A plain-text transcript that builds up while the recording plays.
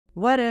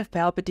What if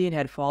Palpatine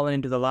had fallen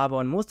into the lava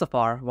on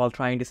Mustafar while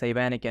trying to save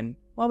Anakin?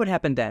 What would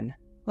happen then?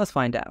 Let's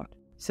find out.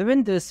 So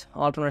in this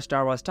alternate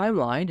Star Wars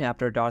timeline,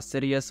 after Darth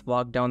Sidious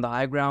walked down the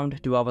high ground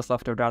 2 hours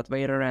after Darth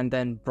Vader and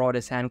then brought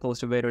his hand close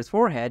to Vader's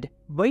forehead,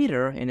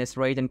 Vader, in his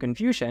rage and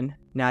confusion,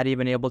 not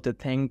even able to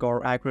think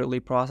or accurately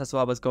process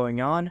what was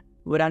going on,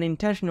 would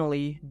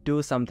unintentionally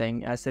do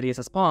something as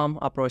Sidious's palm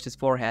approached his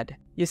forehead.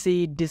 You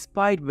see,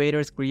 despite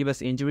Vader's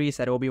grievous injuries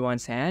at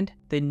Obi-Wan's hand,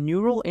 the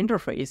neural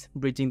interface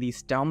bridging the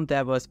stump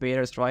that was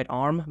Vader's right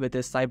arm with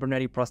his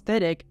cybernetic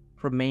prosthetic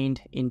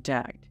remained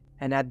intact.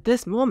 And at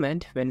this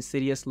moment, when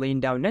Sidious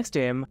leaned down next to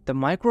him, the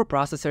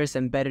microprocessors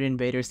embedded in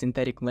Vader's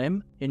synthetic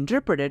limb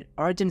interpreted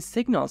urgent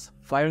signals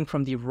firing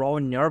from the raw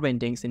nerve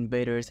endings in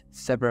Vader's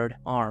severed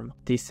arm.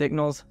 These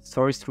signals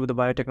surged through the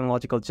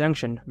biotechnological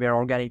junction where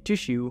organic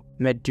tissue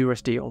met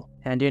durasteel.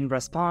 And in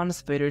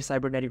response, Vader's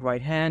cybernetic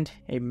right hand,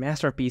 a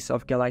masterpiece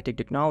of galactic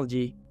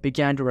technology,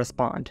 began to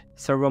respond.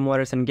 Servo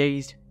motors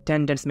engaged,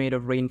 tendons made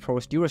of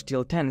reinforced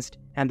durasteel tensed,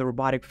 and the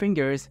robotic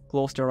fingers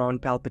closed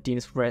around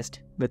Palpatine's wrist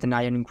with an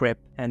iron grip.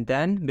 And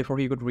then, before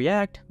he could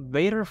react,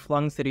 Vader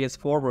flung Sidious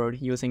forward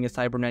using his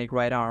cybernetic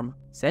right arm,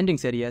 sending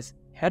Sidious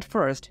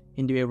headfirst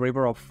into a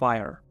river of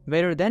fire.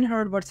 Vader then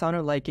heard what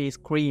sounded like a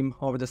scream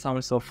over the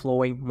sounds of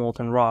flowing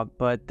molten rock,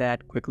 but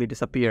that quickly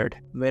disappeared.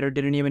 Vader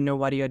didn't even know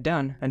what he had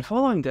done, and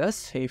following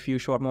this, a few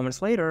short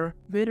moments later,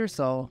 Vader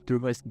saw, through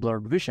his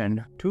blurred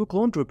vision, 2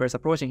 clone troopers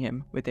approaching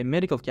him with a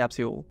medical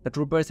capsule. The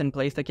troopers then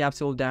placed the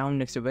capsule down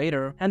next to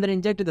Vader and then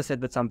injected the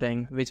Sith with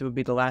something, which would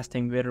be the last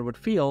thing Vader would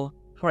feel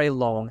for a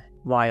long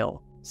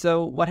while.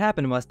 So what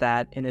happened was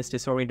that, in his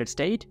disoriented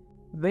state,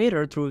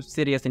 Vader threw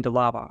Sidious into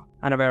lava,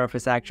 unaware of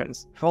his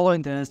actions.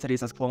 Following this,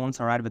 Sidious's clones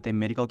arrived with a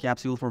medical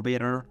capsule for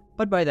Vader,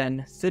 but by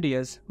then,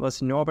 Sidious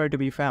was nowhere to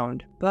be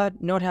found. But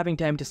not having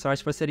time to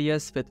search for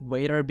Sidious, with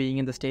Vader being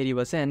in the state he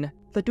was in,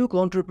 the 2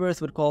 clone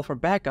troopers would call for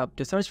backup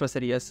to search for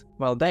Sidious,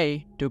 while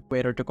they took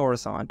Vader to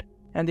Coruscant.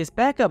 And these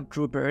backup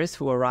troopers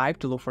who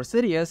arrived to look for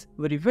Sidious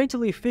would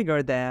eventually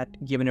figure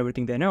that, given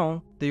everything they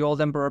know, the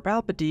old Emperor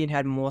Palpatine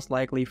had most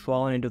likely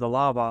fallen into the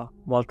lava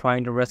while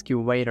trying to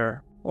rescue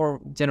Vader,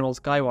 or General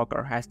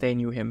Skywalker as they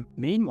knew him.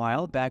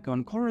 Meanwhile, back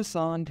on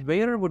Coruscant,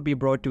 Vader would be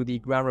brought to the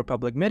Grand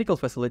Republic medical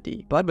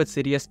facility, but with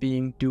Sidious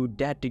being too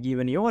dead to give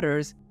any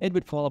orders, it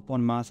would fall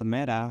upon Mas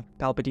Amedda,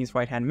 Palpatine's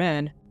right-hand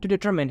man, to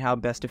determine how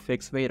best to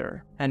fix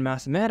Vader. And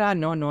Mas Amedda,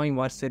 not knowing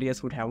what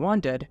Sidious would have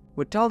wanted,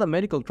 would tell the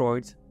medical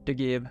droids to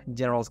give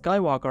General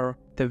Skywalker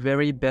the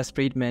very best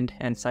treatment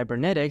and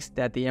cybernetics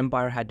that the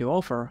Empire had to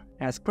offer,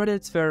 as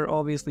credits were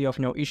obviously of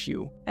no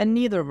issue, and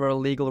neither were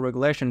legal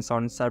regulations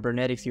on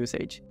cybernetics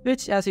usage,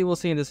 which, as you will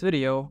see in this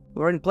video,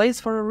 were in place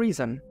for a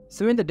reason.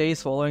 So in the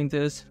days following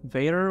this,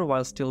 Vader,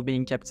 while still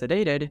being kept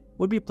sedated,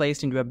 would be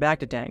placed into a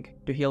Bacta tank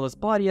to heal his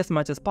body as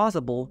much as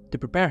possible to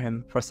prepare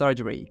him for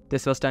surgery.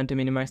 This was done to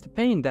minimize the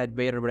pain that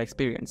Vader would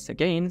experience,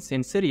 again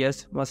since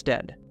Sidious was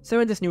dead. So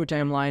in this new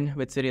timeline,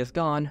 with Sidious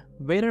gone,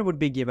 Vader would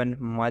be given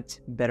much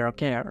better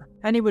care,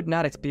 and he would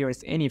not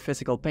experience any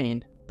physical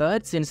pain.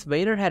 But since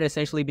Vader had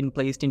essentially been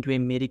placed into a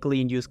medically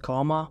induced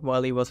coma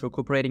while he was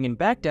recuperating in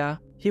Bacta,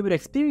 he would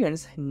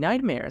experience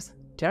nightmares,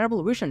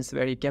 terrible visions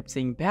where he kept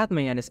seeing Padme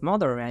and his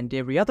mother and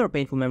every other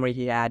painful memory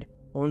he had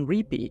on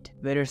repeat.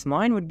 Vader's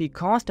mind would be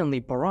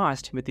constantly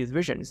barraged with these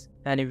visions,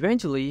 and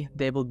eventually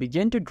they will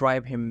begin to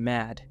drive him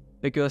mad.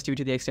 Because due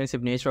to the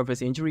extensive nature of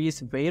his injuries,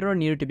 Vader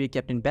needed to be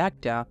kept in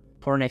Bacta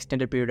for an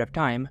extended period of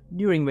time,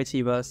 during which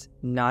he was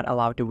not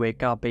allowed to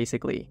wake up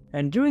basically.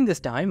 And during this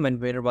time, when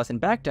Vader was in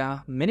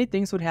Bacta, many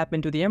things would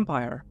happen to the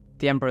Empire.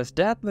 The Emperor's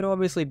death would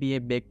obviously be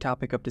a big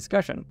topic of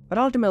discussion, but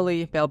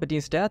ultimately,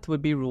 Palpatine's death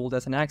would be ruled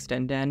as an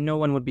accident and no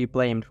one would be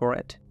blamed for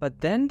it.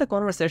 But then the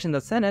conversation in the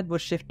Senate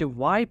would shift to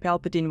why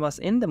Palpatine was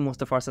in the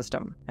Mustafar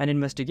system. An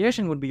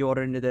investigation would be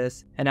ordered into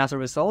this, and as a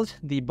result,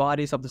 the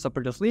bodies of the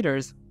Separatist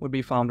leaders would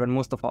be found on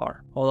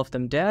Mustafar, all of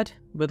them dead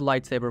with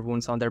lightsaber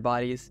wounds on their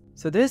bodies.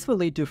 So this will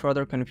lead to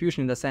further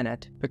confusion in the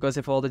Senate, because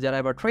if all the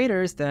Jedi were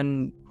traitors,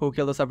 then who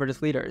killed the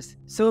Separatist leaders?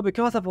 So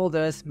because of all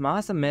this,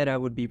 Mas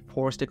Amedda would be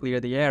forced to clear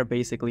the air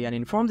basically and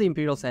inform the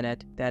Imperial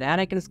Senate that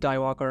Anakin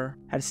Skywalker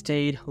had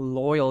stayed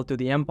loyal to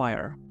the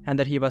Empire, and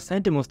that he was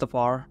sent to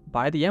Mustafar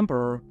by the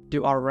Emperor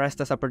to arrest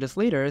the Separatist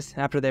leaders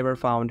after they were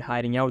found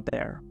hiding out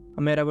there.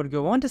 Amedda would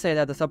go on to say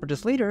that the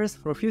Separatist leaders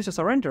refused to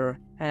surrender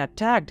and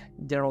attacked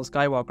General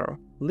Skywalker,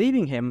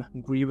 leaving him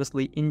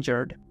grievously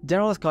injured.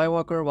 General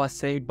Skywalker was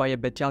saved by a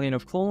battalion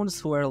of clones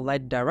who were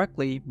led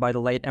directly by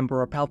the late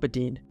Emperor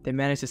Palpatine. They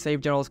managed to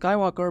save General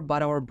Skywalker,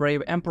 but our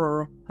brave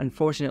Emperor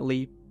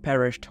unfortunately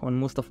perished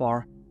on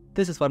Mustafar.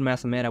 This is what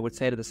Mas Amedda would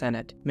say to the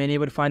Senate. Many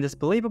would find this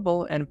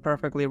believable and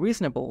perfectly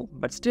reasonable,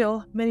 but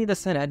still, many in the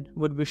Senate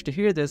would wish to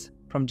hear this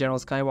from General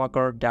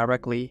Skywalker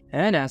directly.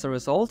 And as a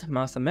result,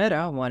 Mas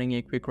Amedda, wanting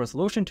a quick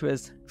resolution to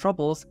his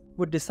troubles,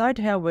 would decide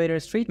to have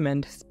Vader's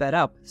treatment sped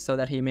up so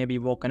that he may be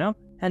woken up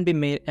and be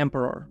made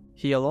Emperor.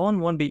 He alone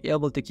won't be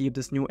able to keep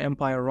this new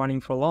empire running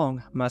for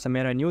long. Mas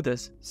Amedda knew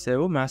this,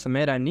 so Mas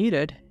Amedda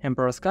needed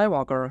Emperor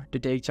Skywalker to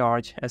take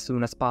charge as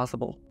soon as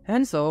possible.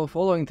 And so,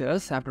 following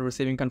this, after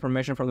receiving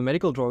confirmation from the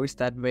medical droids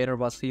that Vader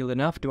was healed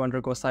enough to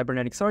undergo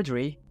cybernetic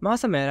surgery,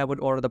 Mas Amedda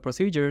would order the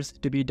procedures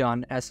to be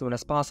done as soon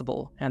as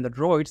possible, and the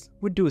droids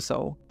would do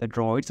so. The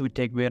droids would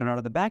take Vader out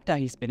of the Bacta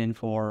he's been in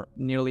for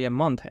nearly a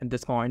month at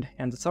this point,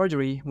 and the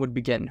surgery would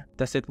begin.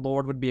 The Sith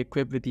Lord would be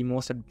equipped with the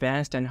most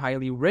advanced and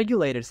highly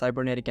regulated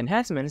cybernetic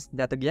enhancements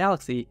that the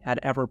galaxy had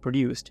ever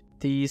produced.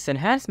 These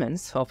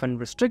enhancements, often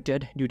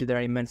restricted due to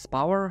their immense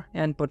power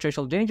and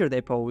potential danger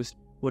they posed,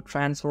 would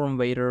transform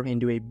Vader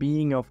into a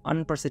being of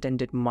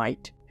unprecedented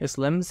might. His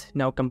limbs,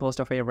 now composed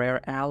of a rare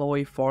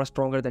alloy far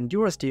stronger than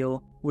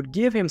Durasteel, would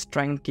give him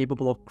strength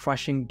capable of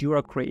crushing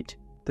Duracrete.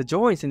 The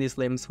joints in these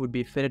limbs would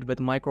be fitted with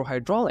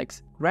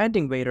microhydraulics,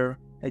 granting Vader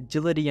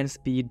agility and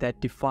speed that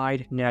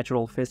defied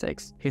natural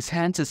physics. His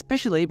hands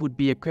especially would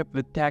be equipped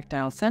with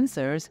tactile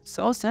sensors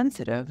so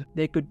sensitive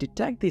they could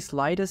detect the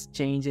slightest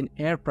change in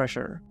air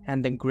pressure,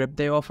 and the grip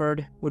they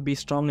offered would be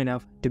strong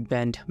enough to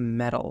bend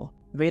metal.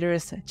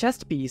 Vader's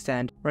chest piece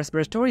and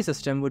respiratory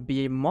system would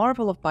be a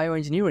marvel of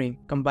bioengineering,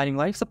 combining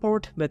life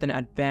support with an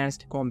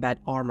advanced combat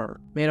armor,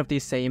 made of the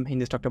same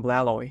indestructible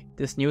alloy.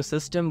 This new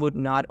system would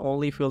not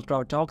only filter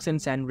out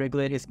toxins and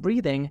regulate his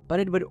breathing, but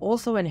it would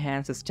also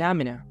enhance his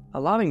stamina,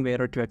 allowing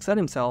Vader to exert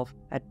himself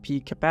at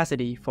peak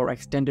capacity for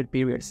extended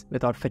periods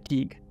without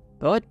fatigue.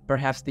 But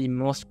perhaps the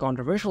most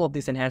controversial of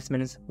these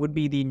enhancements would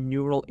be the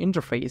neural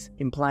interface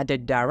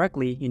implanted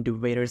directly into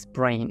Vader's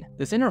brain.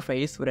 This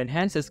interface would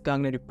enhance his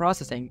cognitive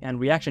processing and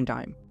reaction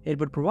time. It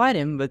would provide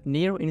him with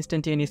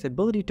near-instantaneous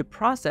ability to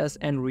process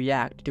and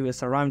react to his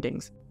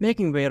surroundings,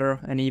 making Vader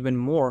an even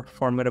more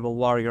formidable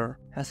warrior.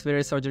 As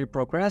Vader's surgery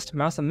progressed,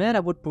 Mas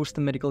Amedda would push the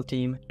medical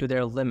team to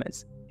their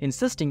limits,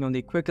 insisting on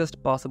the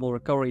quickest possible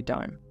recovery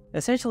time,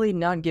 essentially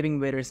not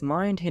giving Vader's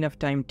mind enough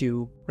time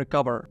to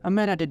recover.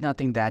 Amedda did not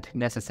think that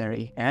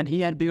necessary, and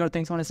he had bigger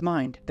things on his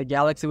mind. The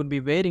galaxy would be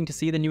waiting to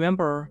see the new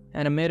Emperor,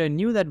 and Amedda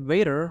knew that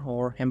Vader,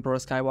 or Emperor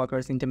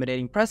Skywalker's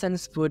intimidating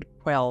presence, would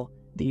quell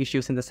the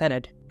issues in the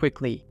Senate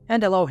quickly,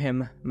 and allow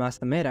him, Mas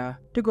Amedda,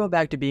 to go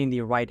back to being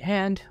the right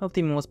hand of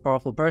the most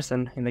powerful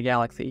person in the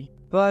galaxy.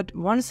 But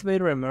once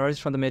Vader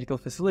emerged from the medical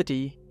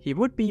facility, he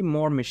would be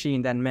more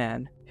machine than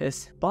man.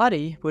 His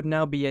body would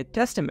now be a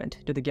testament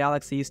to the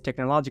galaxy's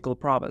technological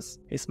prowess.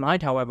 His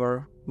mind,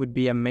 however, would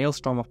be a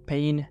maelstrom of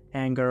pain,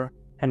 anger,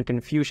 and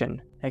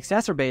confusion,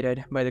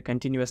 exacerbated by the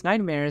continuous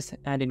nightmares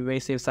and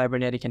invasive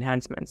cybernetic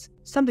enhancements,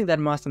 something that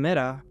Mas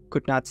Amedda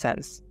could not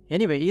sense.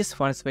 Anyways,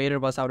 once Vader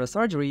was out of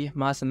surgery,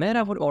 Mas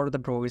Amedda would order the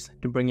droids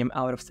to bring him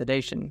out of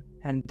sedation,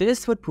 and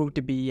this would prove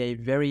to be a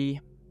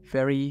very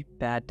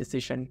bad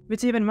decision,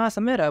 which even Mas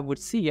Amedda would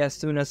see as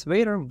soon as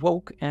Vader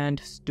woke and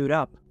stood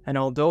up. And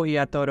although he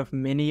had thought of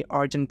many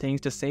urgent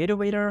things to say to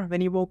Vader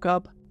when he woke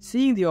up,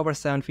 seeing the over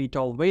 7 feet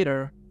tall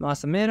Vader,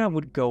 Mas Amedda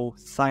would go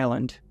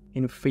silent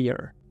in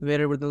fear.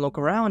 Vader would look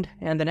around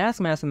and then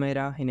ask Mas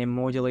Amedda in a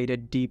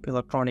modulated, deep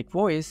electronic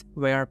voice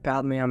where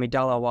Padme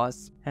Amidala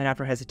was. And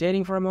after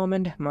hesitating for a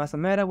moment, Mas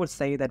Amedda would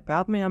say that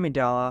Padme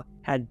Amidala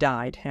had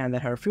died and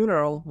that her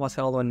funeral was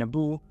held on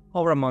Naboo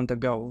over a month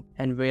ago,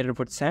 and Vader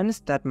would sense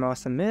that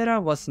Mas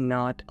Amedda was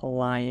not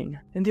lying.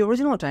 In the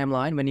original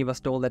timeline, when he was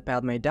told that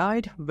Padme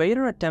died,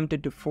 Vader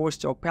attempted to force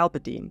choke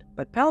Palpatine,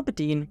 but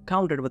Palpatine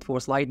countered with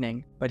Force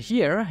Lightning. But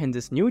here, in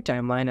this new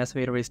timeline, as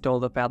Vader is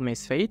told of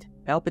Padme's fate,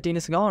 Palpatine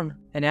is gone.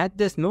 And at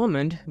this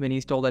moment, when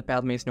he's told that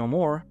Padme is no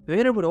more,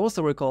 Vader would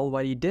also recall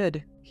what he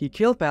did. He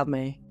killed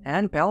Padme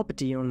and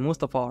Palpatine on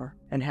Mustafar.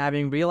 And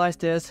having realized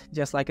this,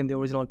 just like in the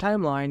original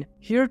timeline,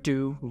 here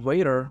too,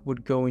 Vader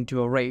would go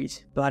into a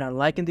rage. But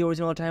unlike in the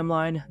original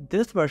timeline,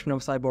 this version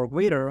of Cyborg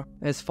Vader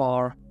is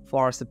far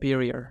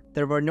superior.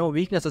 There were no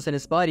weaknesses in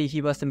his body,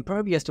 he was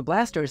impervious to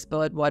blasters,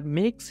 but what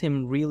makes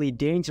him really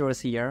dangerous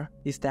here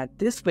is that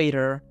this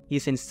Vader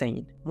is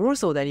insane. More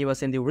so than he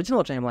was in the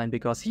original timeline,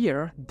 because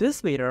here,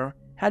 this Vader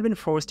had been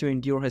forced to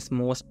endure his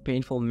most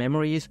painful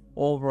memories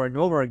over and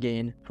over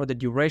again for the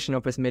duration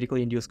of his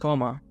medically induced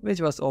coma,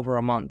 which was over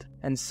a month.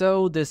 And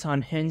so this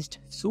unhinged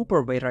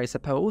Super Vader, I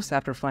suppose,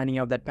 after finding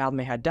out that Padme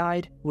had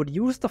died, would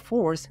use the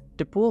Force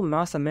to pull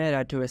Mas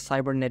Amedda to his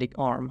cybernetic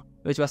arm,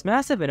 which was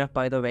massive enough,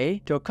 by the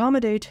way, to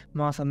accommodate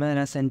Mas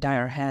Amedda's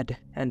entire head.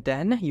 And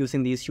then,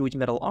 using these huge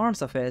metal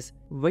arms of his,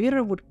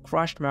 Vader would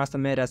crush Mas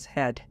Amedda's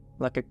head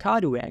like a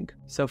Kadu egg.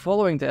 So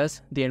following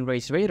this, the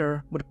enraged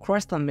Vader would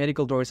crush the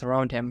medical droids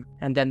around him,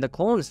 and then the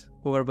clones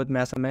who were with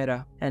Mas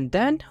Amedda. And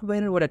then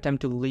Vader would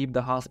attempt to leave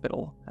the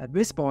hospital, at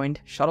which point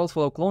shuttles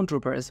full of clone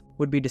troopers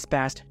would be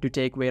dispatched to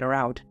take Vader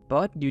out.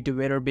 But due to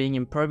Vader being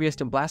impervious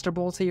to blaster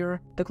bolts here,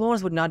 the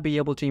clones would not be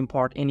able to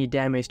impart any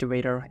damage to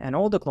Vader, and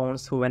all the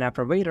clones who went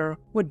after Vader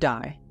would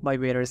die by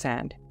Vader's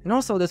hand. And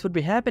also, this would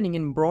be happening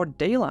in broad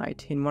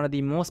daylight in one of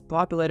the most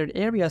populated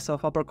areas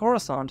of Upper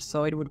Coruscant,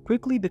 so it would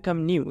quickly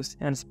become news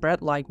and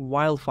spread like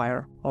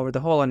wildfire over the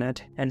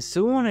holonet. And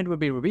soon it would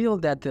be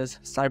revealed that this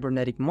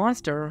cybernetic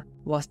monster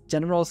was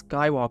General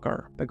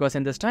Skywalker, because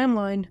in this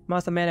timeline,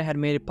 Master Meta had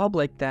made it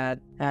public that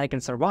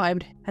Anakin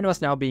survived and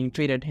was now being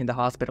treated in the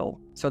hospital.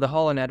 So the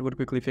HoloNet would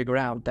quickly figure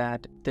out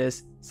that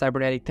this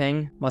cybernetic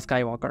thing was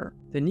Skywalker.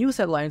 The news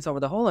headlines over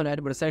the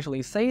HoloNet would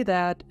essentially say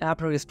that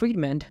after his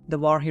treatment, the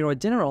war hero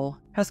general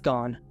has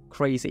gone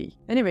crazy.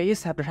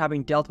 Anyways, after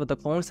having dealt with the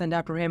clones sent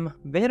after him,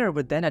 Vader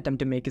would then attempt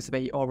to make his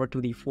way over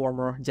to the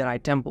former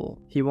Jedi Temple.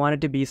 He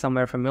wanted to be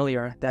somewhere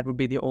familiar. That would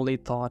be the only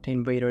thought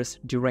in Vader's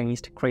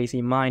deranged,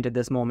 crazy mind at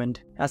this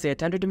moment. As he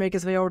attempted to make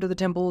his way over to the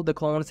temple, the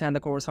clones and the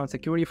Coruscant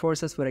security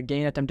forces would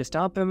again attempt to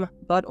stop him,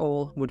 but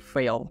all would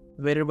fail.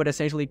 Vader would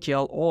essentially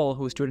kill all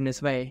who stood in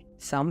his way.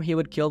 Some he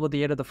would kill with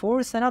the aid of the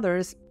Force, and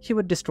others he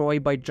would destroy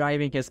by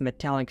driving his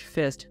metallic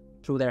fist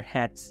through their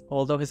heads.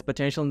 Although his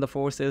potential in the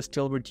Force is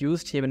still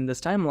reduced even in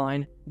this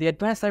timeline, the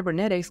advanced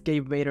cybernetics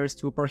gave Vader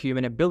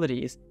superhuman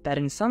abilities that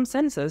in some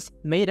senses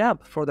made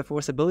up for the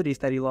Force abilities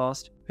that he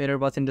lost. Vader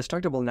was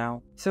indestructible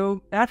now.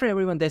 So after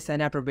everyone they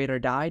sent after Vader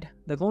died,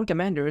 the clone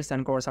commanders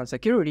and Coruscant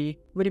security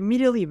would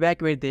immediately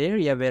evacuate the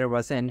area Vader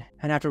was in,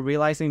 and after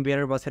realizing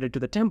Vader was headed to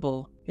the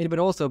temple, it would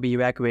also be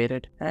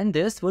evacuated. And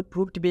this would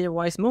prove to be a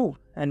wise move,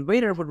 and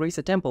Vader would reach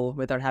the temple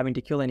without having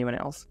to kill anyone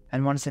else.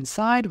 And once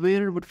inside,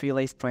 Vader would feel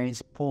a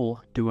strange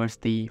pull towards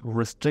the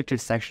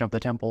restricted section of the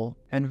temple,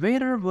 and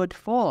Vader would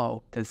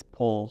follow this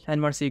pull.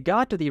 And once he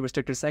got to the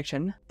restricted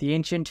section, the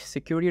ancient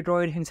security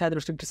droid inside the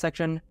restricted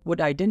section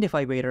would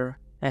identify Vader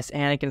as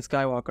Anakin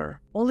Skywalker.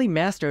 Only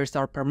Masters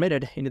are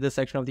permitted into this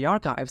section of the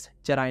archives,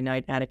 Jedi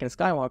Knight Anakin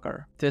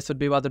Skywalker. This would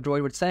be what the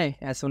droid would say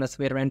as soon as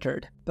Vader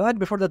entered. But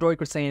before the droid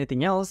could say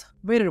anything else,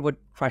 Vader would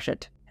crush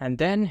it. And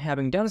then,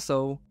 having done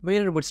so,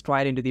 Vader would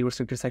stride into the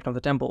restricted section of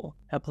the temple,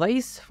 a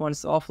place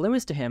once off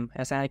limits to him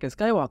as Anakin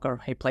Skywalker,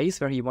 a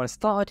place where he once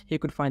thought he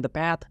could find the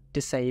path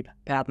to save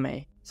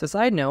Padme. So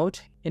side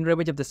note, in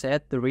Revenge of the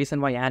Sith, the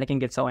reason why Anakin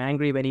gets so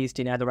angry when he's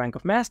denied the rank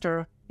of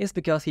Master is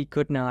because he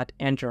could not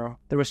enter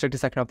the restricted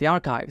section of the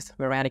archives,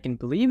 where Anakin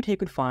believed he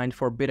could find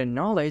forbidden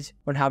knowledge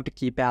on how to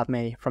keep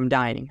Padme from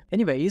dying.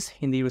 Anyways,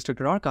 in the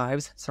restricted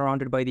archives,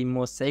 surrounded by the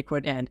most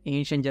sacred and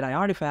ancient Jedi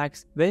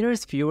artifacts,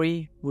 Vader's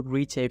fury would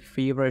reach a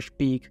feverish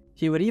peak.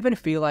 He would even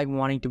feel like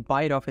wanting to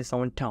bite off his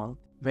own tongue.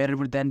 Vader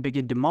would then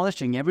begin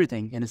demolishing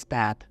everything in his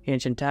path.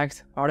 Ancient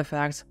texts,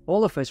 artifacts,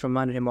 all of which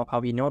reminded him of how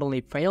he not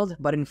only failed,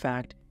 but in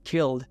fact,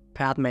 killed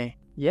Padme.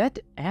 Yet,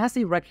 as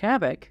he wreaked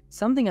havoc,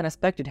 something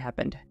unexpected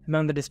happened.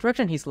 Among the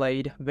destruction he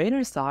slayed,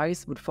 Vader's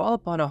eyes would fall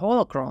upon a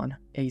holocron,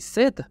 a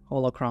Sith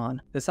holocron.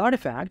 This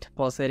artifact,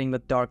 pulsating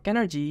with dark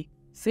energy,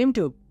 seemed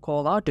to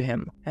call out to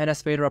him, and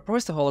as Vader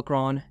approached the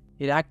holocron,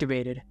 it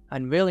activated,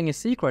 unveiling his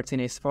secrets in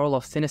a swirl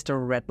of sinister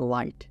red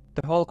light.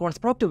 The holocron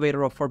spoke to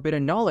Vader of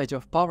forbidden knowledge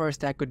of powers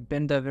that could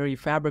bend the very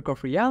fabric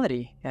of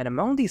reality, and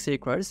among these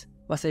secrets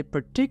was a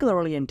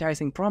particularly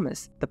enticing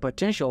promise, the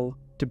potential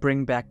to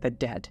bring back the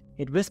dead.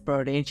 It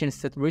whispered ancient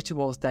Sith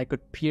rituals that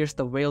could pierce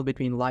the veil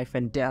between life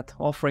and death,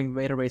 offering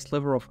Vader a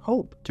sliver of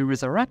hope to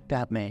resurrect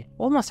Padme,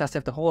 almost as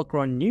if the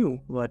holocron knew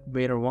what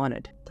Vader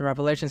wanted. The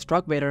revelation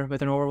struck Vader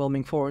with an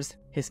overwhelming force.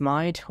 His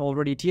mind,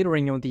 already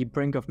teetering on the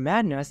brink of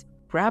madness,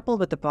 grappled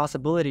with the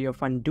possibility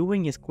of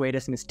undoing his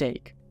greatest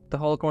mistake. The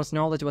holocron's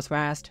knowledge was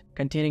vast,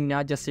 containing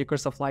not just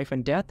secrets of life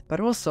and death, but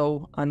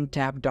also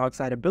untapped dark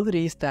side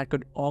abilities that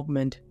could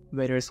augment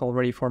Vader's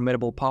already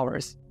formidable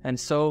powers. And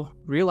so,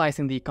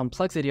 realizing the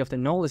complexity of the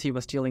knowledge he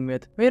was dealing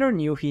with, Vader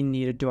knew he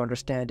needed to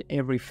understand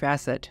every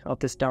facet of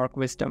this dark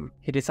wisdom.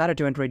 He decided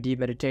to enter a deep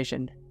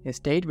meditation, a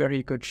state where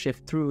he could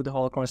shift through the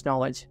holocron's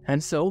knowledge.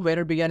 And so,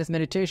 Vader began his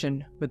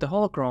meditation with the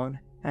holocron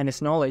and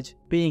his knowledge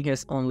being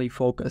his only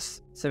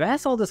focus. So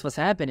as all this was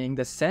happening,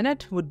 the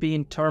Senate would be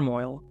in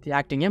turmoil. The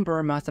acting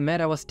Emperor Master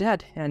Meta was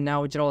dead, and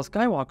now General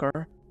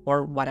Skywalker,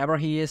 or whatever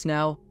he is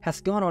now,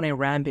 has gone on a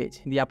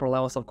rampage in the upper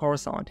levels of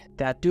Coruscant.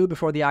 That too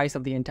before the eyes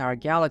of the entire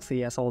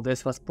galaxy, as all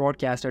this was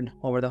broadcasted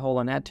over the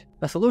HoloNet.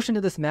 A solution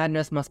to this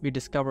madness must be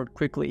discovered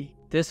quickly.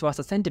 This was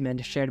a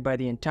sentiment shared by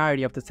the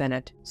entirety of the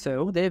Senate.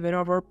 So they went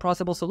over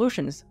possible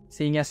solutions.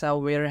 Seeing as how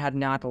Vader had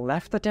not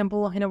left the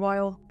temple in a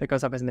while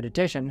because of his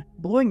meditation,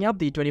 blowing up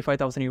the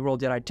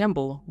 25,000-year-old Jedi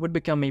temple would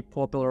become a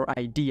popular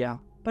idea.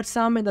 But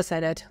some in the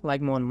Senate,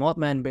 like Mon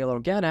Mothma and Bail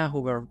Organa,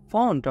 who were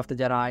fond of the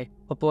Jedi,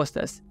 opposed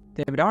this.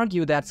 They would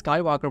argue that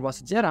Skywalker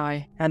was a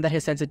Jedi, and that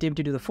his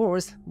sensitivity to the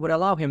Force would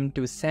allow him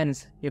to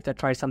sense if they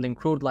tried something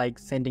crude like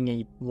sending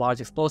a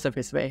large explosive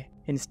his way.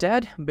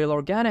 Instead, Bail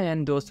Organa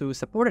and those who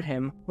supported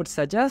him would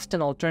suggest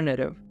an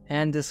alternative,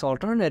 and this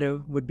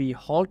alternative would be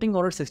halting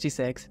Order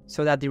 66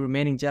 so that the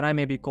remaining Jedi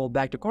may be called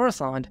back to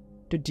Coruscant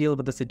to deal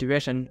with the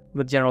situation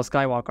with General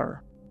Skywalker.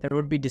 There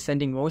would be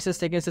dissenting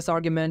voices against this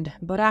argument,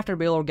 but after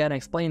Bail Organa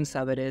explains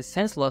how it is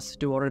senseless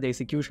to order the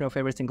execution of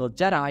every single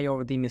Jedi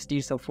over the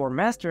misdeeds of 4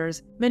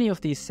 Masters, many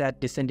of these said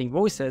dissenting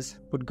voices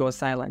would go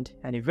silent,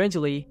 and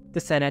eventually, the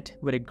Senate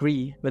would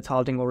agree with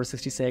halting Order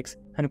 66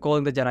 and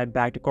calling the Jedi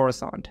back to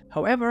Coruscant.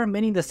 However,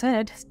 many in the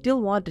Senate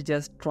still want to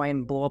just try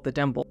and blow up the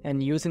temple,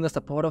 and using the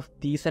support of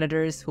these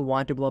senators who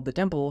want to blow up the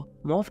temple,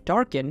 Moff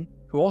Tarkin,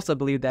 who also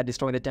believed that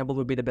destroying the temple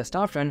would be the best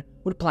option,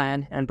 would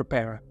plan and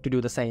prepare to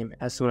do the same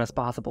as soon as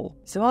possible.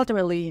 So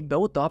ultimately,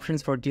 both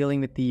options for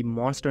dealing with the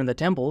monster in the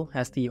temple,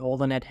 as the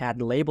HoloNet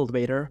had labeled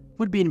Vader,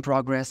 would be in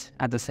progress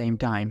at the same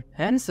time.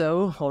 And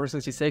so, Order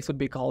 66 would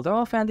be called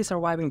off and the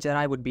surviving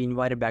Jedi would be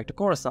invited back to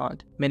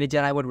Coruscant. Many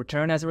Jedi would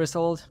return as a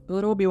result,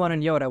 but Obi-Wan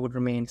and Yoda would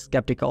remain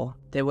skeptical.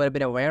 They would have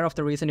been aware of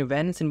the recent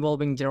events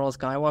involving General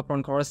Skywalker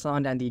on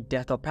Coruscant and the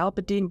death of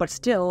Palpatine, but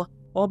still,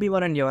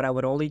 Obi-Wan and Yoda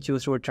would only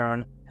choose to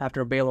return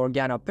after Bail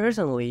Organa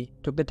personally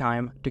took the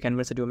time to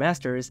convince the two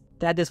masters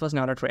that this was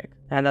not a trick,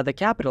 and that the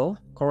capital,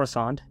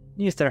 Coruscant,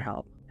 needs their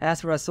help.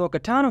 As for Ahsoka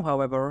Tano,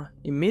 however,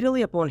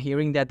 immediately upon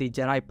hearing that the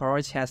Jedi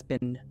Purge has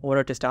been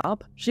ordered to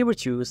stop, she would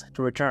choose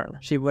to return.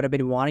 She would have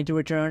been wanting to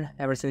return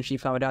ever since she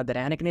found out that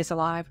Anakin is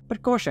alive,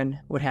 but caution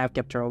would have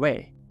kept her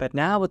away. But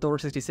now, with Order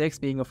 66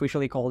 being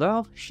officially called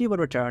off, she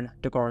would return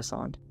to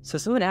Coruscant. So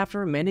soon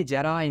after, many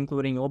Jedi,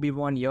 including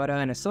Obi-Wan,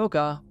 Yoda, and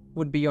Ahsoka,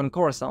 would be on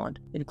Coruscant,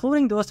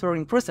 including those who were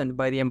imprisoned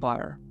by the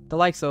Empire, the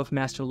likes of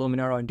Master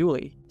Luminara and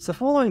Dooley. So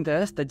following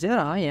this, the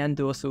Jedi and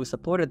those who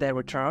supported their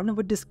return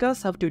would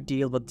discuss how to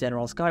deal with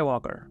General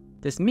Skywalker.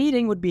 This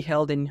meeting would be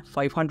held in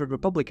 500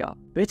 Republica,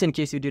 which, in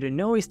case you didn't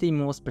know, is the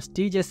most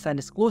prestigious and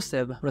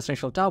exclusive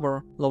residential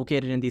tower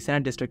located in the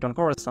Senate District on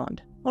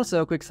Coruscant.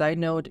 Also, a quick side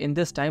note, in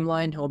this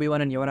timeline,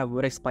 Obi-Wan and Yoda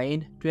would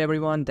explain to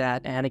everyone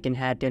that Anakin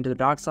had turned to the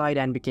dark side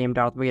and became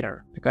Darth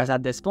Vader. Because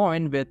at this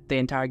point, with the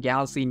entire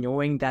galaxy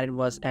knowing that it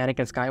was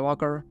Anakin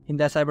Skywalker in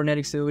that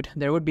cybernetic suit,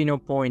 there would be no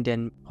point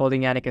in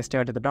holding Anakin's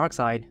turn to the dark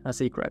side a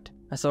secret.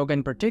 Ahsoka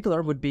in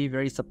particular would be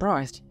very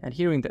surprised at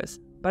hearing this,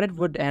 but it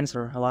would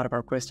answer a lot of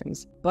our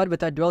questions. But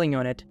without dwelling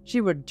on it,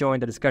 she would join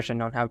the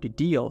discussion on how to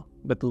deal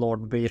with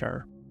Lord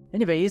Vader.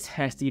 Anyways,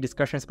 as the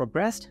discussions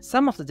progressed,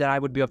 some of the Jedi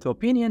would be of the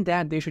opinion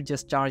that they should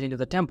just charge into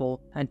the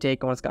temple and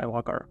take on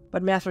Skywalker.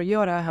 But Master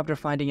Yoda, after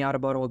finding out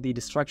about all the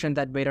destruction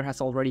that Vader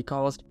has already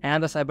caused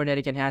and the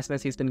cybernetic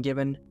enhancements he's been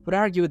given, would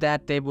argue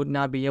that they would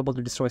not be able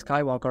to destroy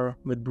Skywalker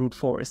with brute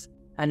force.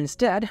 And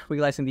instead,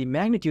 realizing the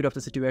magnitude of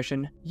the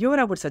situation,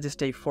 Yoda would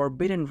suggest a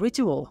forbidden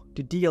ritual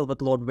to deal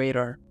with Lord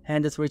Vader.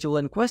 And this ritual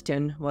in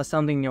question was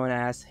something known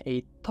as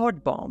a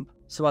thought bomb.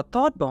 So a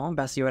thought bomb,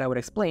 as Yoda would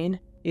explain,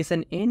 is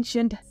an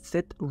ancient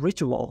Sith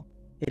ritual.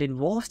 It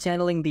involves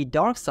channeling the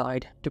dark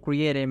side to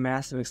create a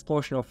massive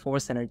explosion of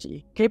force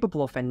energy,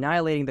 capable of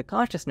annihilating the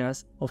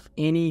consciousness of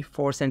any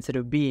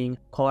force-sensitive being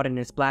caught in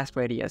its blast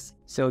radius.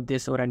 So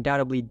this would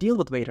undoubtedly deal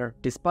with Vader,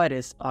 despite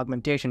his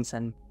augmentations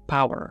and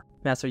power.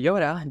 Master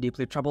Yoda,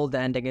 deeply troubled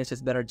and against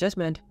his better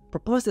judgment,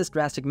 proposed this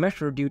drastic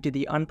measure due to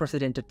the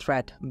unprecedented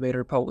threat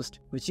Vader posed,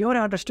 which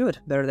Yoda understood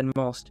better than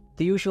most.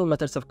 The usual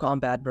methods of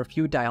combat were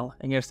futile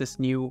against this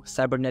new,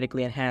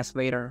 cybernetically enhanced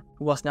Vader,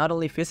 who was not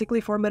only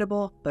physically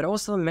formidable, but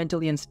also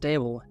mentally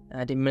unstable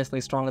and immensely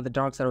strong on the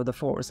dark side of the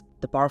Force.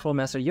 The powerful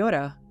Master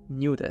Yoda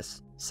knew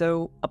this.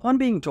 So, upon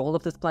being told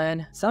of this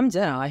plan, some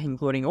Jedi,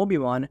 including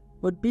Obi-Wan,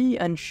 would be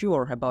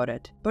unsure about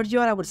it. But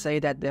Yoda would say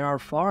that there are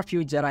far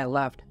few Jedi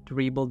left to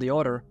rebuild the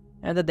Order,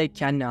 and that they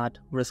cannot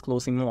risk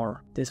losing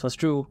more. This was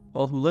true.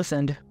 All who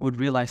listened would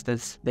realize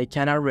this. They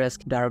cannot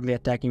risk directly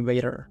attacking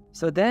Vader.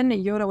 So then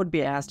Yoda would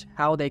be asked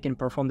how they can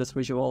perform this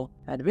ritual.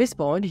 At this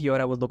point,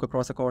 Yoda would look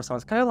across the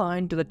Coruscant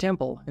skyline to the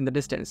temple in the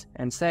distance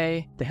and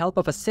say, "The help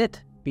of a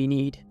Sith we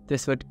need."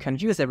 This would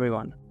confuse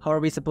everyone. How are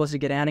we supposed to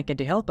get Anakin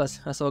to help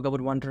us? Ahsoka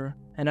would wonder.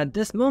 And at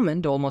this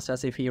moment, almost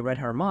as if he read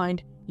her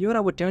mind,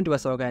 Yoda would turn to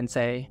Ahsoka and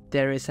say,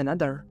 "There is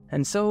another."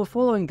 And so,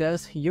 following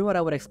this,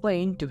 Yoda would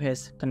explain to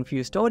his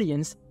confused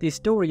audience the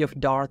story of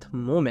Darth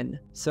Momin.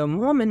 So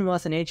Momin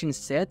was an ancient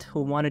Sith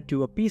who wanted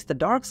to appease the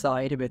dark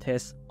side with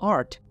his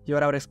art.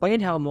 Yoda would explain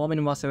how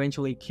Momin was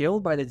eventually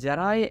killed by the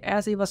Jedi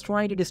as he was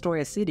trying to destroy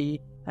a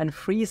city and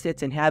freeze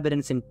its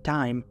inhabitants in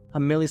time, a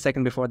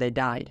millisecond before they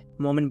died.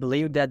 Momin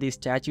believed that these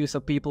statues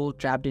of people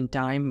trapped in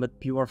time with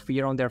pure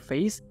fear on their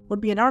face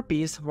would be an art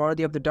piece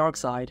worthy of the dark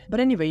side.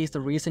 But anyways, the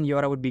reason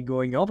Yoda would be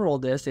going over all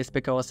this is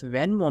because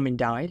when Momin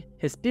died,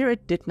 his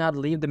spirit did not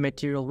leave the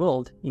material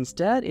world.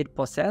 Instead, it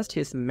possessed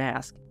his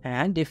mask.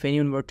 And if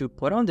anyone were to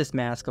put on this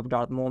mask of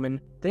Darth Momin,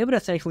 they would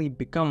essentially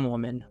become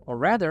Momin, or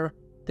rather,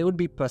 they would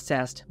be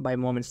possessed by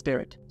Momin's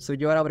spirit. So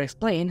Yoda would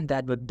explain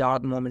that with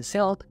Darth Momin's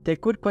help, they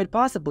could quite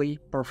possibly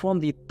perform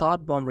the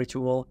Thought Bomb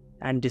ritual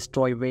and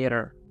destroy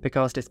Vader.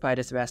 Because despite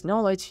his vast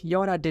knowledge,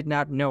 Yoda did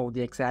not know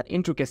the exact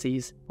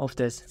intricacies of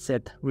this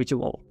Sith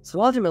ritual.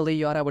 So ultimately,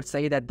 Yoda would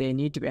say that they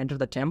need to enter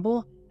the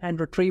temple and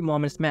retrieve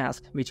Momin's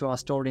mask, which was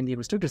stored in the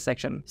restricted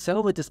section.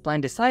 So with this plan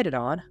decided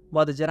on,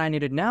 what the Jedi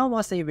needed now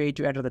was a way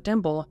to enter the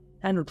temple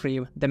and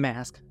retrieve the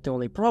mask. The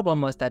only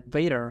problem was that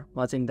Vader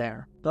was in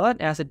there.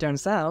 But as it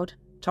turns out,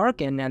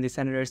 Tarkin and the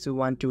senators who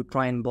want to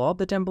try and blow up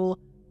the temple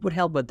would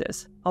help with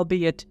this,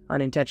 albeit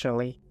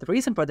unintentionally. The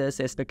reason for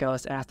this is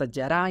because as the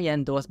Jedi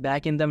and those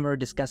backing them were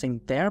discussing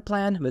their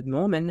plan with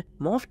Momin,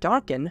 Moff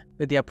Tarkin,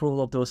 with the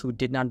approval of those who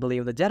did not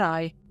believe the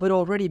Jedi, would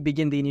already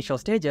begin the initial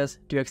stages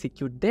to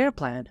execute their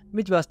plan,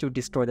 which was to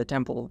destroy the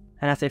temple.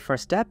 And as a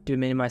first step to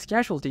minimize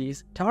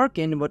casualties,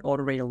 Tarkin would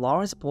order a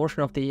large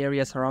portion of the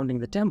area surrounding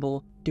the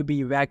temple to be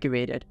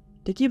evacuated,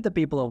 to keep the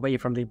people away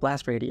from the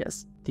blast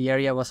radius. The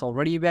area was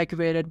already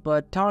evacuated,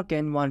 but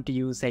Tarkin wanted to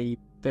use a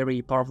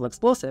very powerful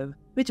explosive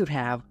which would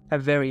have a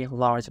very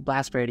large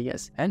blast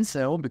radius. And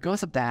so,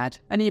 because of that,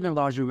 an even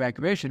larger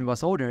evacuation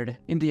was ordered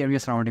in the area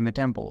surrounding the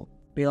temple.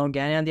 Bail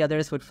Organa and the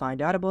others would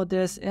find out about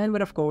this and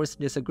would of course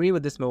disagree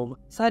with this move,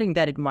 citing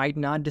that it might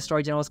not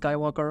destroy General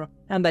Skywalker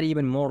and that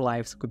even more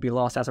lives could be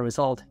lost as a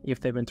result if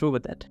they went through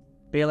with it.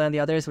 Bail and the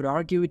others would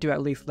argue to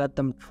at least let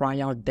them try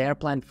out their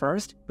plan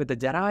first with the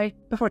Jedi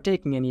before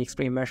taking any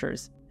extreme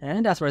measures.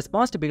 And as a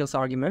response to Bail's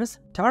arguments,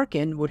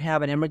 Tarkin would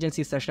have an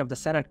emergency session of the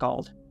Senate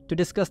called to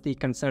discuss the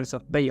concerns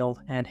of Bail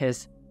and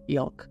his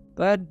ilk.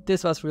 But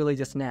this was really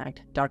just an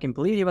act. Tarkin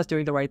believed he was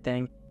doing the right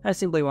thing and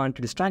simply wanted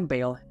to distract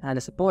Bail and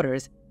his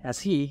supporters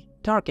as he,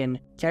 Tarkin,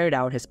 carried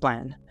out his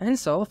plan. And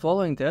so,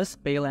 following this,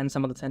 Bail and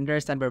some of the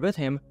senators that were with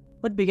him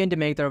would begin to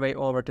make their way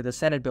over to the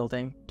Senate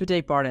building to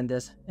take part in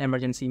this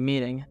emergency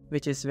meeting,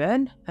 which is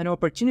when an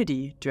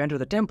opportunity to enter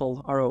the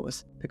temple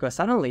arose, because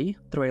suddenly,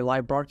 through a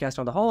live broadcast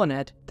on the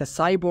holonet, the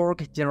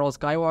cyborg General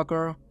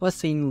Skywalker was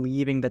seen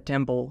leaving the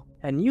temple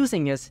and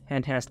using his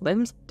enhanced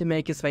limbs to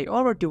make his way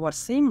over to what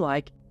seemed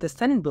like the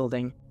Senate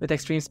building with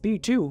extreme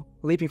speed too,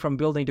 leaping from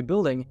building to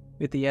building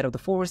with the aid of the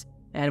Force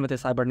and with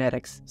his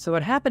cybernetics. So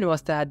what happened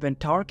was that when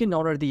Tarkin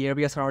ordered the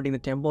area surrounding the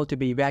temple to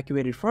be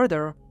evacuated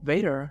further,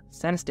 Vader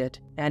sensed it,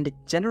 and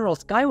General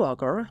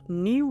Skywalker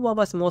knew what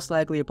was most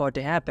likely about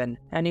to happen,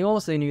 and he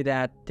also knew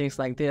that things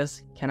like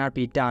this cannot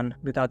be done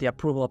without the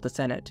approval of the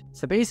Senate.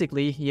 So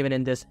basically, even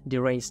in this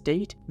deranged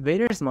state,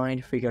 Vader's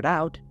mind figured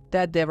out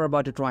that they were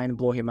about to try and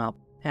blow him up,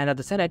 and that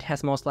the Senate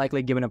has most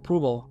likely given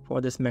approval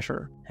for this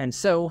measure. And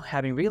so,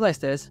 having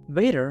realized this,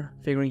 Vader,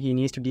 figuring he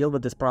needs to deal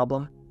with this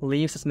problem,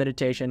 leaves his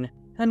meditation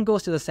and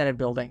goes to the Senate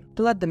building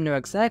to let them know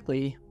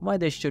exactly why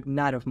they should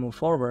not have moved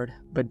forward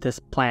with this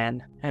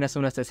plan. And as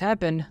soon as this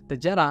happened, the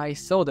Jedi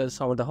saw this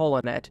over the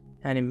holonet,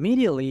 and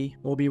immediately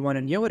Obi-Wan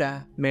and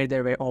Yoda made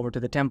their way over to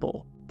the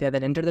temple. They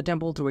then entered the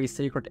temple through a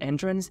secret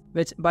entrance,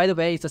 which, by the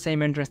way, is the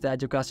same entrance that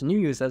Jocasta Nu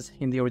uses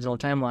in the original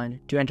timeline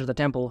to enter the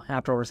temple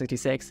after Order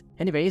 66.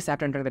 Anyways,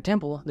 after entering the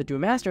temple, the two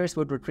masters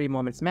would retrieve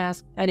Moment's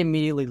mask and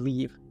immediately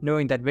leave,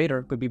 knowing that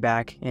Vader could be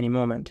back any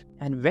moment.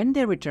 And when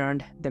they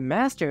returned, the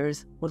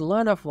masters would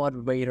learn of what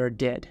Vader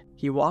did.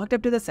 He walked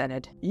up to the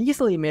Senate,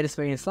 easily made his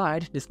way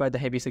inside despite the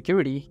heavy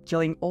security,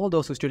 killing all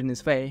those who stood in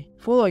his way,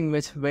 following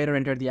which Vader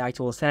entered the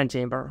actual Senate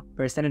chamber,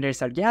 where senators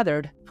had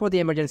gathered for the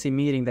emergency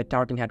meeting that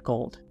Tarkin had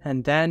called.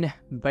 And then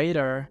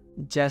Vader,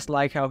 just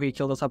like how he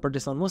killed the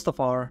apprentice on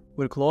Mustafar,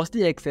 would close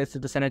the exits to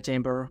the Senate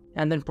chamber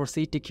and then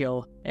proceed to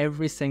kill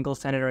every single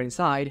senator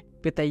inside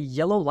with a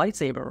yellow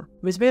lightsaber,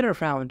 which Vader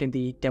found in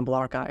the temple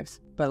archives.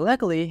 But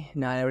luckily,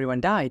 not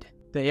everyone died.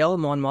 Bail,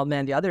 Mon Mothma,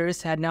 and the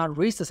others had not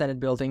reached the Senate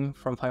building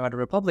from 500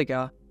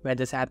 Republica where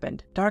this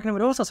happened. Tarkin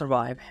would also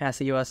survive, as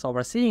he was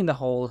overseeing the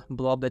whole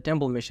blow up the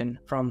temple mission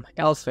from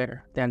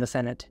elsewhere than the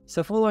Senate.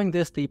 So following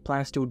this, the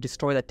plans to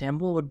destroy the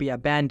temple would be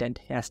abandoned,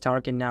 as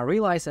Tarkin now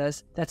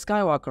realizes that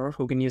Skywalker,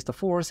 who can use the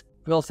Force,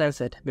 will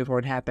sense it before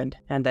it happened,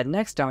 and that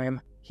next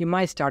time, he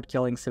might start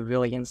killing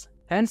civilians.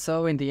 And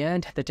so, in the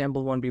end, the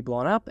temple won't be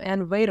blown up,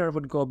 and Vader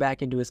would go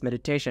back into his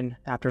meditation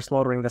after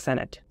slaughtering the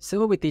Senate.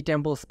 So, with the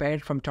temple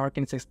spared from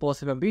Tarkin's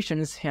explosive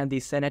ambitions and the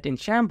Senate in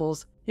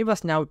shambles, it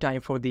was now time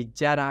for the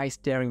Jedi's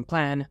daring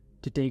plan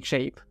to take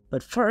shape.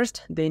 But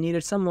first, they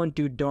needed someone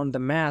to don the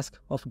mask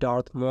of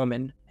Darth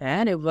Mormon,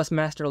 and it was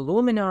Master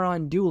Luminara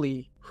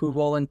Unduli who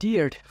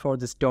volunteered for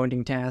this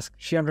daunting task.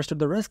 She understood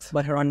the risks,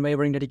 but her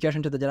unwavering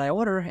dedication to the Jedi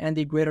Order and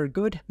the greater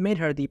good made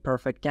her the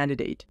perfect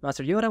candidate.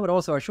 Master Yoda would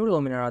also assure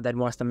Luminara that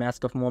once the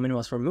mask of Mormon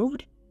was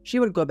removed, she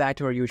would go back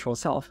to her usual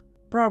self,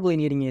 probably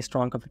needing a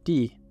strong cup of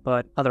tea,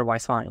 but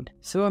otherwise fine.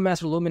 So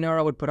Master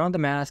Luminara would put on the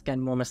mask,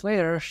 and moments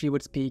later, she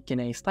would speak in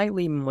a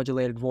slightly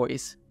modulated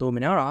voice.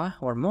 Luminara,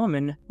 or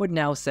Mormon, would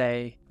now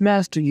say,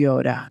 "Master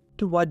Yoda,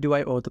 to what do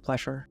I owe the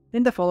pleasure?"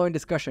 In the following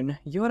discussion,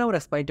 Yoda would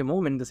explain to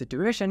Mormon the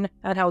situation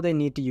and how they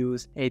need to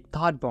use a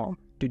thought bomb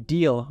to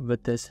deal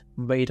with this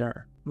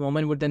Vader.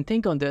 Mormon would then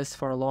think on this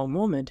for a long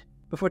moment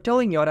before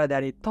telling Yoda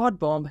that a thought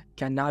bomb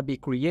cannot be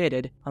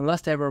created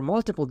unless there were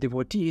multiple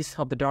devotees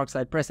of the dark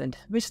side present,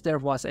 which there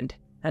wasn't.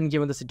 And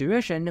given the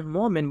situation,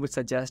 Mormon would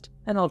suggest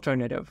an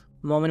alternative.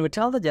 Mormon would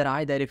tell the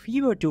Jedi that if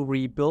he were to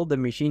rebuild the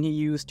machine he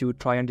used to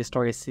try and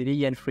destroy a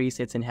city and freeze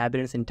its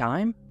inhabitants in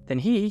time, then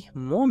he,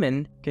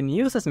 Mormon, can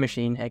use this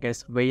machine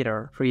against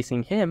Vader,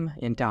 freezing him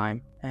in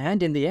time.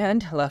 And in the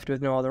end, left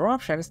with no other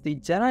options, the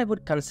Jedi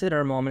would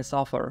consider Mormon's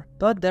offer,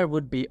 but there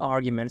would be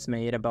arguments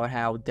made about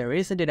how there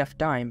isn't enough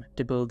time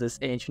to build this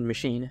ancient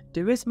machine,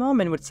 to which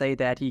Mormon would say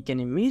that he can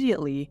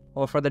immediately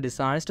offer the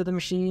designs to the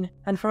machine,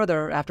 and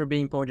further, after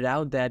being pointed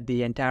out that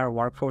the entire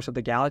workforce of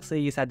the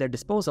galaxy is at their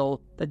disposal,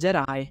 the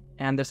Jedi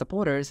and their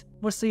supporters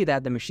would see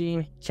that the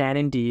machine can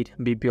indeed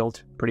be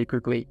built pretty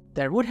quickly.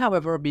 There would,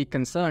 however, be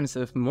concerns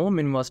if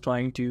Momin was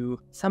trying to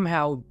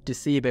somehow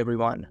deceive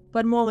everyone.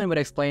 But Momin would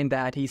explain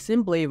that he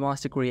simply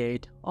wants to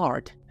create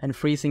art, and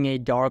freezing a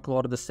Dark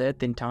Lord of the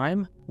Sith in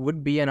time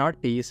would be an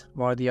art piece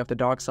worthy of the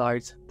dark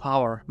side's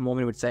power,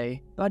 Momin would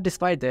say. But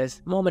despite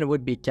this, Momin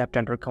would be kept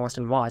under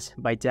constant watch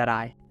by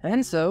Jedi.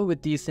 And so,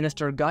 with the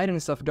sinister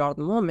guidance of Darth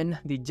Momin,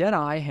 the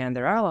Jedi and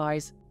their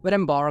allies would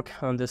embark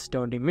on this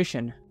daunting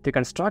mission to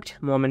construct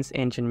Momin's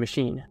ancient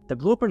machine. The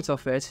blueprints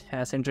of it,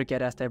 as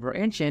intricate as they were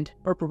ancient,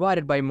 were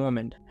provided by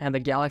Momin, and the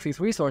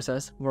galaxy's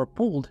resources were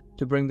pooled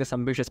to bring this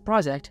ambitious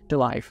project to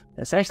life.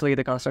 Essentially,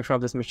 the construction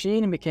of this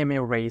machine became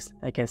a race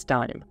against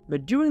time.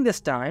 But during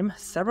this time,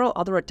 several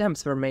other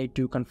attempts were made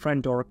to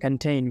confront or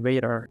contain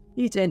Vader,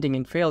 each ending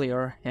in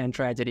failure and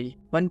tragedy.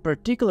 One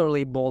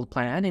particularly bold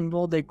plan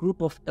involved a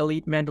group of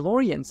elite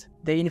Mandalorians.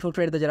 They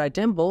infiltrated the Jedi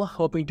Temple,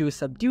 hoping to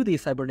subdue the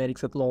cybernetic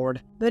Sith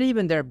Lord, but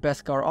even their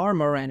Beskar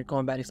armor and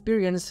combat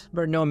experience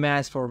were no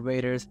match for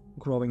Vader's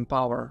growing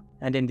power.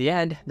 And in the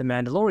end, the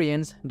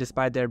Mandalorians,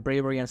 despite their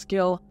bravery and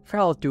skill,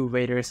 fell to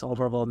Vader's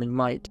overwhelming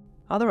might.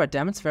 Other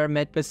attempts were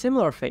met with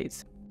similar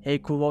fates. A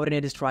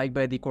coordinated strike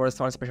by the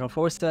Coruscant Special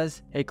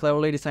Forces, a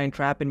cleverly designed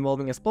trap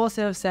involving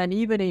explosives, and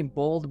even a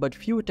bold but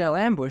futile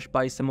ambush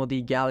by some of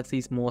the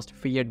galaxy's most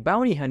feared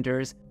bounty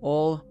hunters,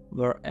 all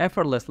were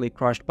effortlessly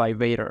crushed by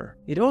Vader.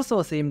 It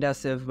also seemed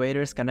as if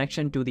Vader's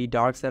connection to the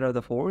dark side of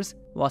the Force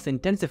was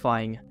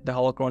intensifying, the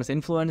holocron's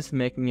influence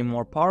making him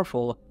more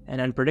powerful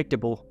and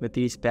unpredictable with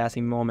each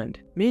passing moment.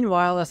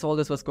 Meanwhile, as all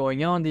this was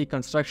going on, the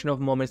construction of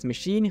Momin's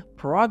machine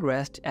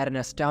progressed at an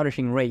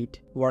astonishing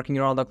rate. Working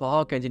around the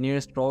clock,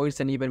 engineers,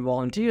 droids, and even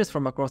volunteers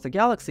from across the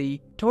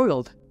galaxy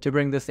toiled to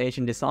bring this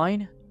ancient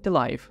design to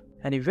life.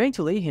 And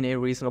eventually, in a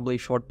reasonably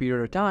short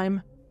period of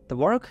time, the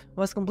work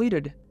was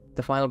completed.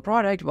 The final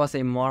product was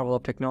a marvel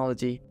of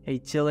technology, a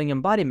chilling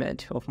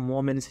embodiment of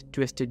Momin's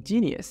twisted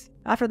genius.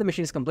 After the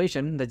machine's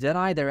completion, the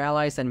Jedi, their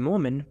allies, and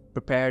Momin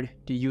prepared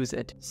to use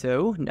it.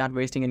 So, not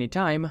wasting any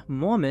time,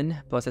 Momin,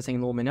 possessing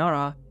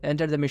Luminara,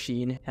 entered the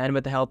machine and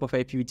with the help of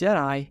a few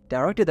Jedi,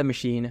 directed the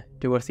machine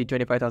towards the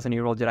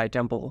 25,000-year-old Jedi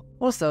Temple.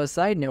 Also, a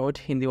side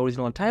note, in the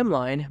original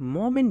timeline,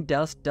 Momin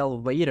does tell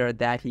Vader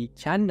that he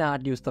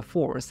cannot use the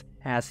Force,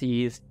 as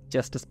he is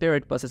just a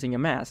spirit possessing a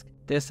mask.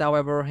 This,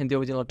 however, in the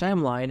original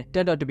timeline,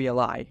 turned out to be a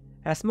lie,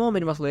 as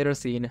Momin was later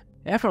seen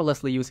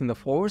effortlessly using the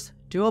Force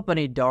to open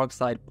a dark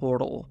side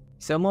portal.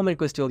 So Momin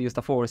could still use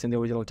the Force in the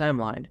original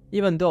timeline,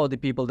 even though the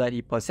people that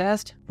he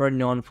possessed were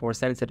non-Force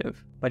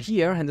sensitive. But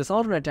here, in this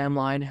alternate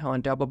timeline,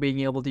 on top of being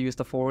able to use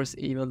the Force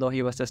even though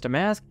he was just a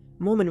mask,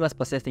 Momin was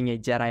possessing a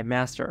Jedi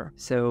Master.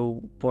 So,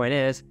 point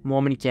is,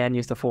 Momin can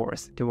use the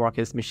Force to work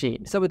his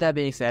machine. So with that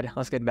being said,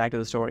 let's get back to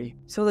the story.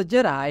 So the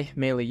Jedi,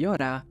 mainly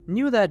Yoda,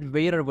 knew that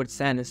Vader would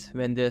sense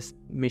when this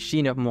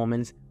machine of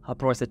Momin's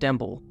approached the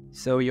temple.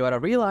 So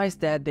Yoda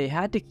realized that they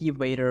had to keep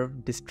Vader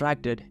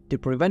distracted to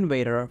prevent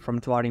Vader from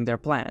thwarting their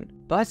plan.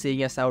 But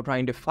seeing as how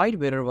trying to fight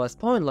Vader was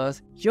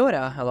pointless,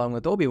 Yoda, along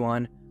with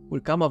Obi-Wan,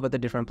 would come up with a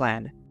different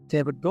plan.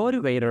 They would go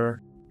to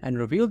Vader and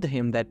reveal to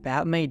him that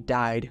Padme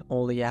died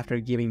only after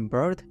giving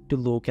birth to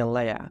Luke and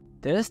Leia.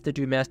 This, the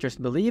two masters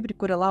believed,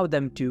 could allow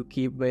them to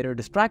keep Vader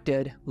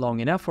distracted long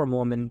enough for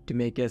Momin to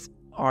make his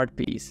art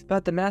piece.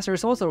 But the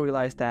masters also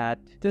realized that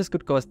this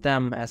could cause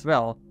them as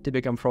well to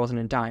become frozen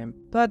in time.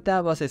 But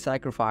that was a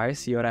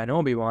sacrifice Yoda and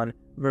Obi-Wan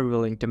were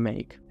willing to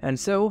make. And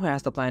so,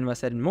 as the plan was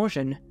set in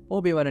motion,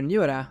 Obi-Wan and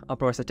Yoda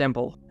approached the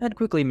temple and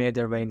quickly made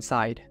their way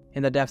inside.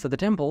 In the depths of the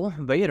temple,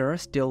 Vader,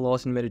 still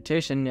lost in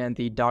meditation and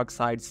the dark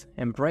side's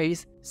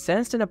embrace,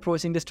 sensed an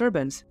approaching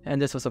disturbance, and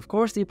this was of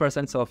course the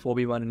presence of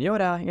Obi-Wan and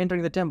Yoda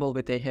entering the temple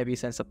with a heavy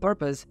sense of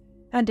purpose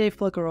and a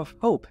flicker of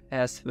hope,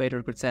 as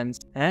Vader could sense.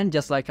 And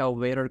just like how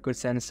Vader could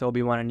sense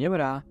Obi-Wan and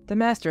Yoda, the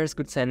Masters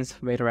could sense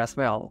Vader as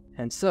well.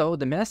 And so,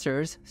 the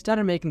Masters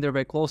started making their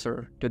way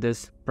closer to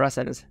this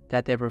presence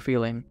that they were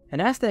feeling.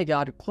 And as they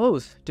got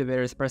close to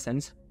Vader's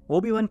presence,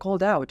 Obi-Wan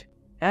called out,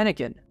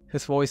 "Anakin,"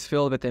 his voice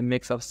filled with a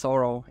mix of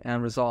sorrow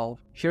and resolve.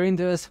 Hearing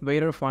this,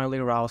 Vader finally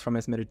roused from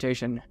his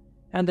meditation,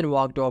 and then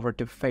walked over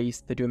to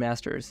face the two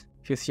Masters.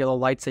 His yellow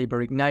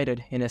lightsaber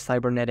ignited in a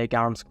cybernetic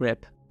arm's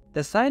grip.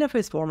 The sight of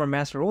his former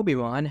master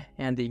Obi-Wan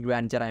and the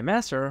Grand Jedi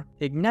Master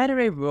ignited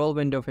a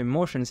whirlwind of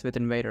emotions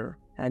within Vader,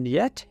 and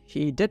yet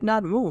he did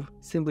not move,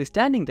 simply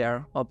standing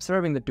there,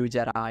 observing the two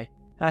Jedi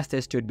as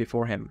they stood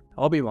before him.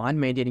 Obi-Wan,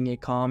 maintaining a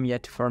calm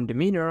yet firm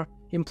demeanor,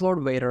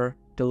 implored Vader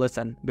to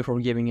listen before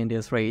giving in to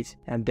his rage.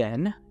 And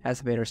then,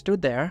 as Vader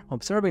stood there,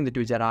 observing the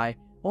two Jedi,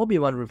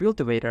 Obi-Wan revealed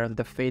to Vader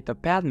the fate of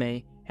Padme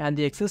and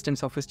the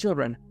existence of his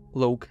children,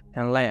 Luke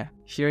and Leia.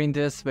 Hearing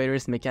this,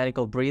 Vader's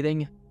mechanical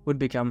breathing would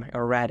become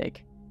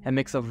erratic, a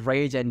mix of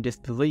rage and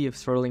disbelief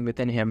swirling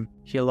within him.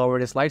 He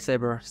lowered his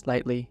lightsaber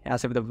slightly,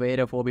 as if the weight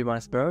of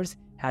Obi-Wan's words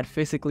had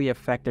physically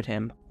affected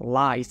him.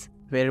 "Lies,"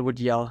 Vader would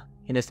yell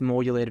in his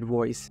modulated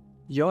voice.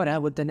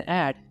 Yoda would then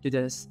add to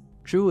this,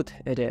 "Truth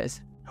it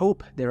is.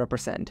 Hope they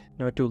represent.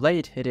 Not too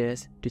late it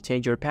is to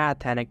change your path,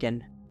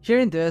 Anakin."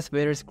 Hearing this,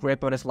 Vader's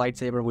grip on his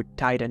lightsaber would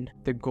tighten.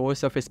 The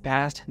ghosts of his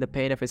past, the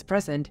pain of his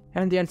present,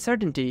 and the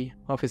uncertainty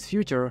of his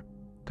future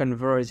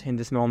converge in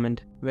this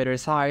moment.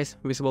 Vader's eyes,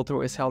 visible through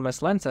his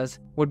helmet's lenses,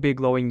 would be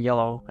glowing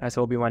yellow, as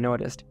Obi-Wan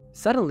noticed.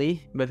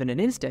 Suddenly, within an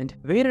instant,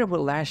 Vader would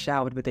lash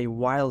out with a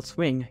wild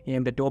swing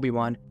aimed at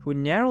Obi-Wan, who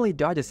narrowly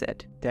dodges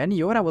it. Then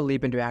Yoda would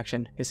leap into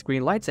action, his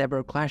green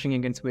lightsaber clashing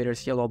against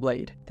Vader's yellow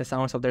blade. The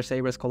sounds of their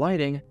sabers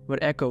colliding would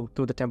echo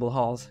through the temple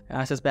halls.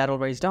 As this battle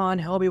raged on,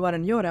 Obi-Wan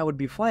and Yoda would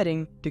be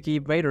fighting to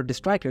keep Vader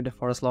distracted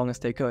for as long as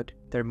they could.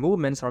 Their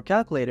movements are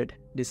calculated,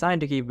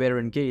 designed to keep Vader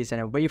engaged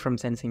and away from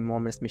sensing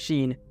Momin's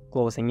machine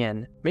closing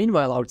in.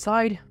 Meanwhile,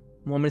 outside,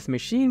 Momin's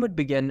machine would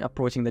begin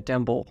approaching the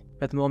temple,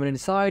 with Momin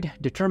inside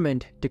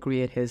determined to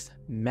create his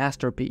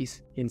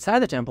masterpiece. Inside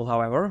the temple,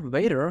 however,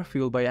 Vader,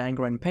 fueled by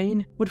anger and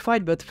pain, would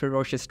fight with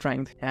ferocious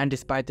strength, and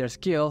despite their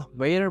skill,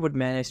 Vader would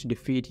manage to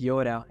defeat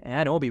Yoda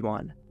and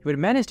Obi-Wan. He would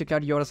manage to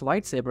cut Yoda's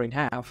lightsaber in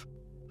half,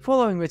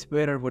 following which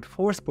Vader would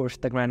force push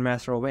the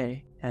Grandmaster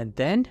away, and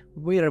then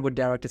Vader would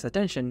direct his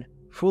attention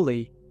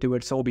fully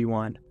towards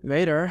Obi-Wan.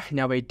 Vader,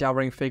 now a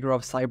towering figure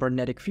of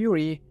cybernetic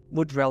fury,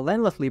 would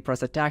relentlessly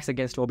press attacks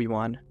against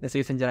Obi-Wan. The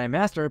seasoned Jedi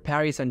Master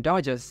parries and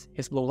dodges,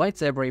 his blue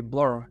lightsaber a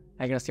blur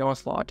against the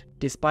onslaught.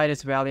 Despite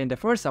his valiant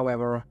efforts,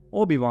 however,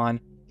 Obi-Wan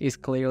is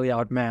clearly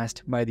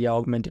outmatched by the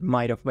augmented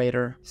might of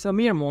Vader. So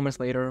mere moments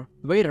later,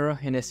 Vader,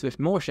 in his swift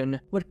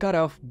motion, would cut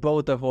off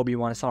both of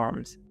Obi-Wan's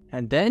arms.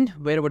 And then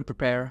Vader would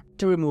prepare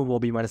to remove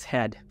Obi-Wan's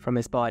head from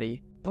his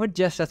body. But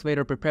just as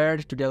Vader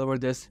prepared to deliver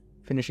this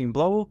finishing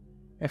blow,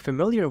 a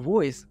familiar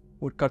voice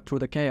would cut through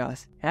the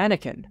chaos.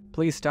 "Anakin,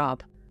 please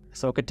stop."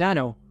 Ahsoka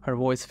Tano, her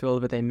voice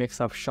filled with a mix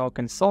of shock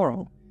and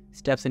sorrow,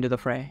 steps into the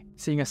fray.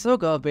 Seeing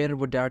Ahsoka, Vader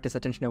would direct his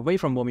attention away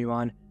from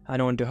Obi-Wan,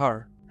 unknown to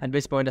her, at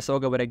which point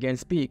Ahsoka would again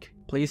speak.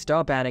 "Please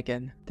stop,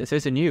 Anakin. This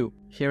isn't you."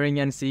 Hearing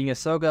and seeing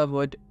Ahsoka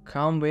would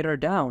calm Vader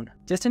down,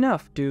 just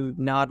enough to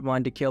not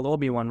want to kill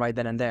Obi-Wan right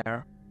then and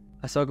there.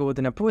 Ahsoka would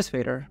then approach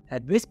Vader,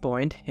 at which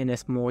point, in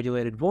his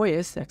modulated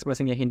voice,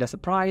 expressing a hint of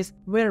surprise,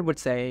 Vader would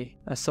say,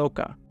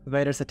 "Ahsoka."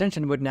 Vader's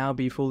attention would now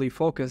be fully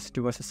focused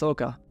towards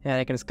Ahsoka,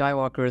 Anakin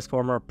Skywalker's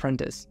former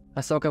apprentice.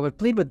 Ahsoka would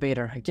plead with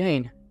Vader,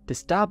 again, to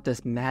stop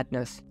this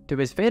madness, to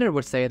which Vader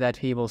would say that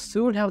he will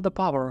soon have the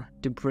power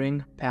to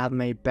bring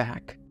Padme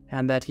back,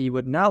 and that he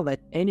would not let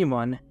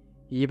anyone,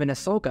 even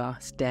Ahsoka,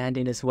 stand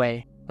in his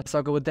way.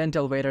 Ahsoka would then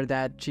tell Vader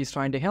that she's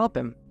trying to help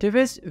him, to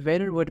which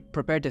Vader would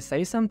prepare to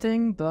say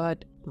something,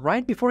 but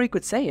right before he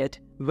could say it,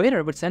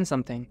 Vader would sense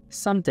something.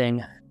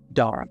 Something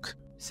dark.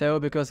 So,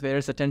 because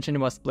Vader's attention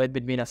was split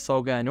between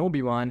Ahsoka and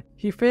Obi-Wan,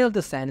 he failed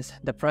to sense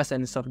the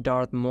presence of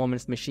Darth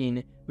Momin's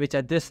machine, which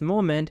at this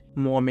moment,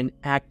 Momin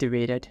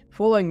activated,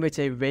 following which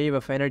a wave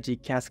of energy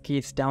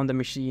cascades down the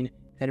machine,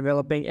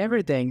 enveloping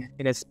everything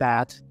in its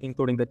path,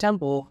 including the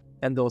temple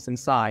and those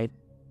inside.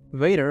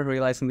 Vader,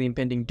 realizing the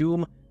impending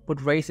doom,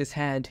 would raise his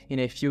hand in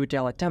a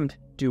futile attempt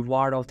to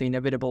ward off the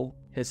inevitable.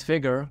 His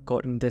figure,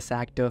 caught in this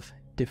act of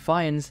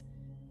defiance,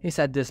 is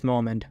at this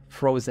moment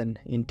frozen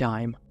in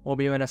time.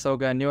 Obi-Wan,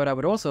 Ahsoka, and Yoda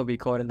would also be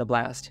caught in the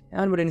blast,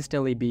 and would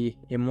instantly be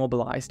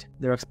immobilized,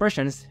 their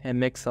expressions a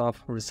mix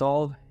of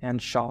resolve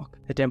and shock.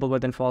 The temple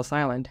would then fall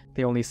silent,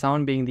 the only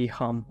sound being the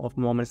hum of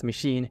Momin's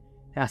machine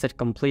as it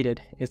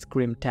completed its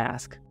grim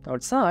task.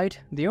 Outside,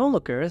 the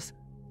onlookers,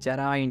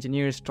 Jedi,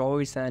 engineers,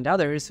 droids, and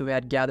others who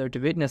had gathered to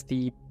witness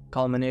the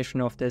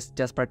culmination of this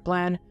desperate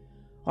plan,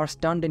 are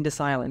stunned into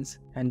silence,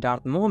 and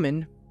Darth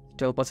Momin,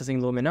 still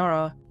possessing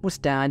Luminara, would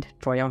stand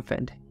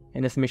triumphant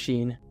in his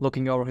machine,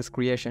 looking over his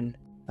creation.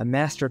 "A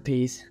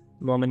masterpiece,"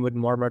 Momin would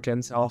murmur to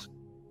himself.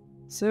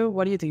 So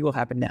what do you think will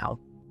happen now?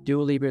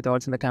 Do leave your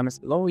thoughts in the comments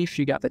below if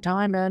you got the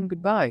time, and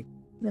goodbye,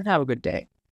 and have a good day.